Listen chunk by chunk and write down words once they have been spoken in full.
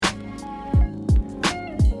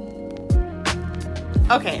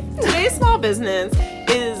Okay, today's small business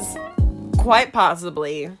is quite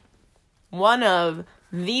possibly one of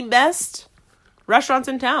the best restaurants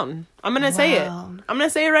in town. I'm going to say it. I'm going to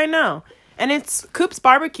say it right now. And it's Coop's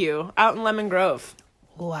Barbecue out in Lemon Grove.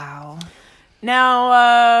 Wow.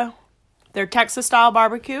 Now, they're Texas-style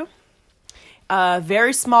barbecue.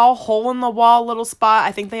 Very small, hole-in-the-wall little spot.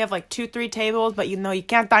 I think they have like 2-3 tables, but you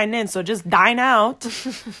can't dine in, so just dine out.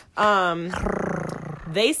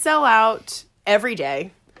 They sell out every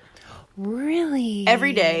day. Really?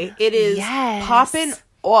 Every day. It is popping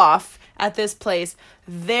off at this place.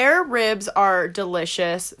 Their ribs are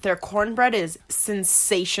delicious. Their cornbread is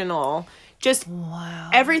sensational. Just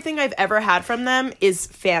everything I've ever had from them is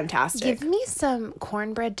fantastic. Give me some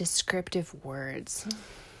cornbread descriptive words.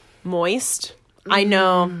 Moist. I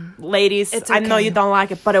know. Ladies, okay. I know you don't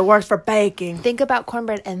like it, but it works for baking. Think about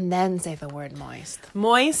cornbread and then say the word moist.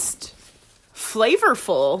 Moist.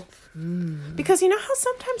 Flavorful. Because you know how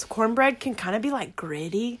sometimes cornbread can kind of be like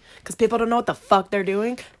gritty? Because people don't know what the fuck they're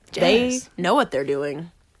doing. Yes. They know what they're doing.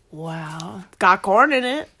 Wow. Got corn in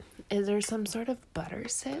it. Is there some sort of butter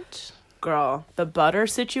sitch? Girl, the butter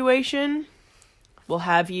situation will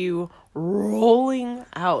have you rolling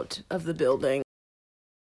out of the building.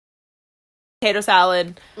 Potato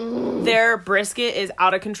salad. Their brisket is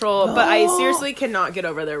out of control, but I seriously cannot get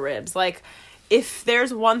over their ribs. Like, if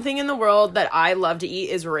there's one thing in the world that I love to eat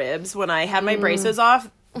is ribs. When I had my braces off,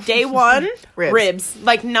 day one, ribs.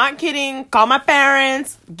 Like, not kidding. Call my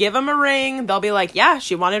parents, give them a ring. They'll be like, yeah,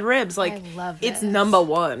 she wanted ribs. Like, I love this. It's number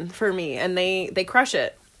one for me, and they crush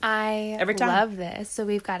it. Every time. Love this. So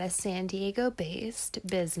we've got a San Diego-based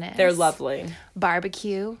business. They're lovely.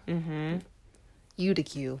 Barbecue.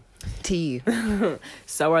 UDQ. Tea.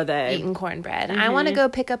 So are they. Eating cornbread. I want to go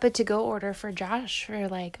pick up a to-go order for Josh for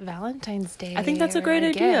like Valentine's Day. I think that's a great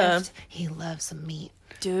idea. Gift. He loves some meat.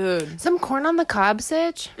 Dude. Some corn on the cob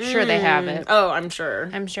sitch. Sure they have it. Oh, I'm sure.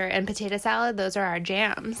 And potato salad, those are our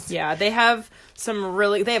jams. Yeah, they have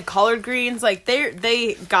they have collard greens. Like,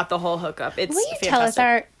 they got the whole hookup. It's Will you fantastic.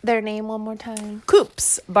 tell us their name one more time?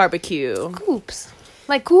 Coop's Barbecue. Coops.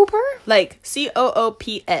 Like Cooper? Like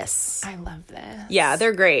Coops. I love this. Yeah,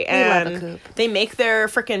 they're great. We love a Coop. They make their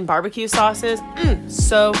freaking barbecue sauces.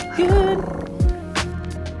 So good.